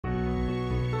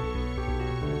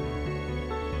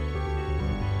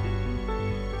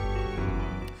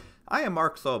I am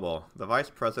Mark Sobel, the Vice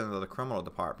President of the Criminal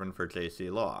Department for JC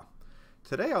Law.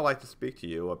 Today I'd like to speak to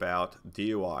you about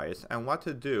DUIs and what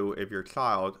to do if your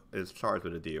child is charged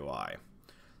with a DUI.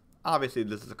 Obviously,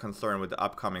 this is a concern with the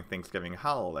upcoming Thanksgiving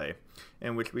holiday,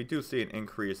 in which we do see an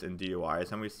increase in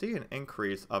DUIs and we see an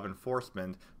increase of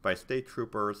enforcement by state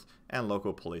troopers and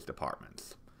local police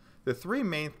departments. The three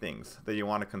main things that you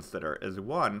want to consider is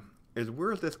one, is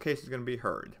where this case is going to be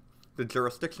heard, the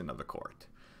jurisdiction of the court.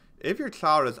 If your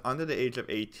child is under the age of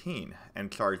 18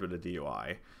 and charged with a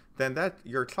DUI, then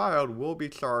your child will be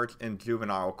charged in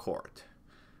juvenile court.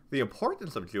 The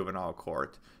importance of juvenile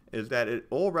court is that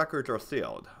all records are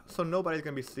sealed, so nobody's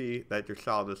going to see that your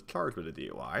child is charged with a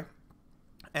DUI.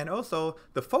 And also,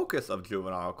 the focus of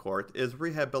juvenile court is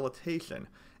rehabilitation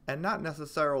and not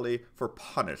necessarily for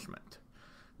punishment.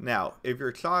 Now, if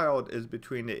your child is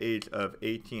between the age of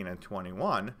 18 and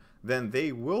 21, then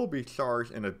they will be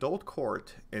charged in adult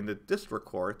court in the district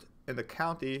court in the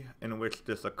county in which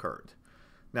this occurred.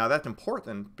 Now, that's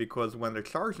important because when they're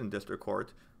charged in district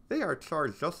court, they are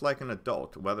charged just like an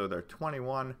adult, whether they're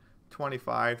 21,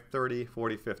 25, 30,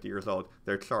 40, 50 years old,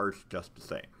 they're charged just the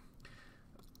same.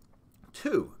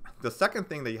 Two, the second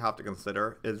thing that you have to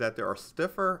consider is that there are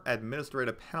stiffer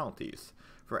administrative penalties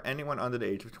for anyone under the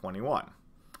age of 21.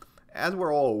 As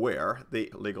we're all aware,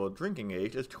 the legal drinking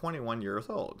age is 21 years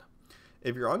old.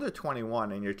 If you're under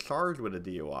 21 and you're charged with a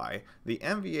DUI, the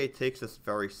MVA takes this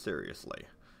very seriously.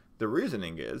 The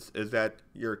reasoning is that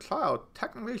your child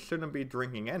technically shouldn't be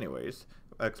drinking anyways,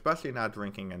 especially not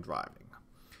drinking and driving.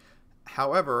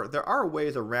 However, there are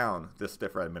ways around the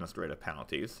stiffer administrative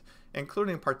penalties,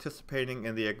 including participating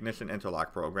in the Ignition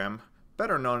Interlock program,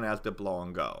 better known as the blow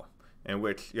and go, in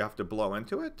which you have to blow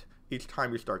into it each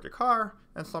time you start your car,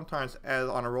 and sometimes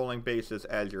on a rolling basis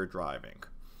as you're driving.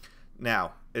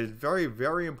 Now, it is very,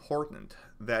 very important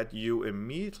that you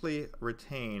immediately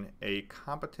retain a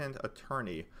competent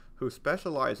attorney who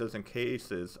specializes in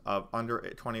cases of under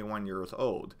 21 years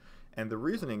old. And the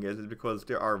reasoning is because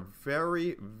there are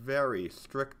very, very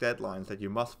strict deadlines that you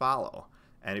must follow.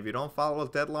 And if you don't follow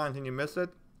those deadlines and you miss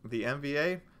it, the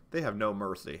MVA, they have no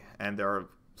mercy. And there are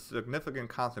significant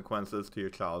consequences to your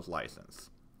child's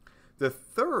license. The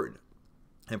third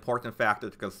important factor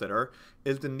to consider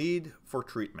is the need for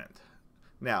treatment.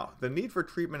 Now, the need for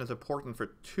treatment is important for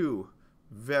two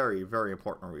very, very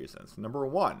important reasons. Number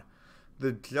one,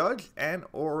 the judge and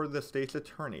or the state's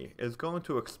attorney is going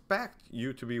to expect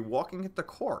you to be walking into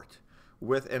court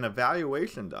with an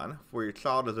evaluation done where your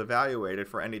child is evaluated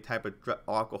for any type of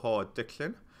alcohol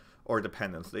addiction or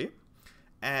dependency,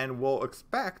 and will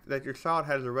expect that your child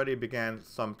has already begun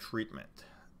some treatment.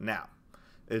 Now,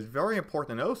 it's very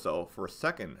important also for a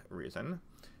second reason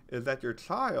is that your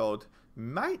child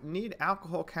might need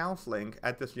alcohol counseling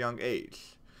at this young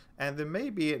age. And there may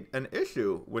be an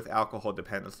issue with alcohol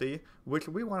dependency, which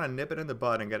we want to nip it in the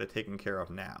bud and get it taken care of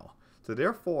now. So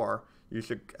therefore, you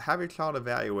should have your child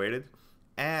evaluated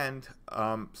and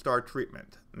start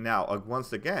treatment. Now,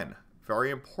 once again, very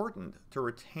important to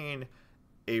retain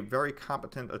a very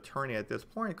competent attorney at this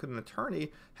point, because an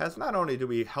attorney has not only do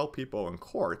we help people in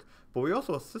court, but we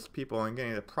also assist people in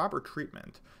getting the proper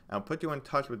treatment and put you in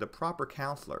touch with the proper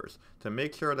counselors to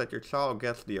make sure that your child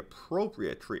gets the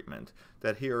appropriate treatment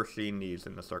that he or she needs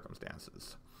in the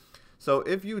circumstances. So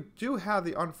if you do have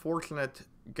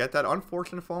get that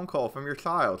unfortunate phone call from your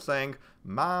child saying,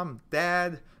 "Mom,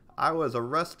 Dad, I was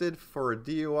arrested for a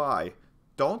DUI,"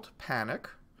 don't panic.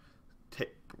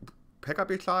 Pick up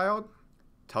your child,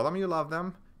 tell them you love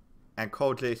them, and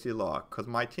call JC Law, because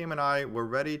my team and I were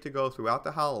ready to go throughout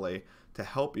the holiday to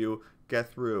help you get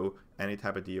through any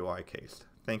type of DUI case.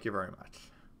 Thank you very much.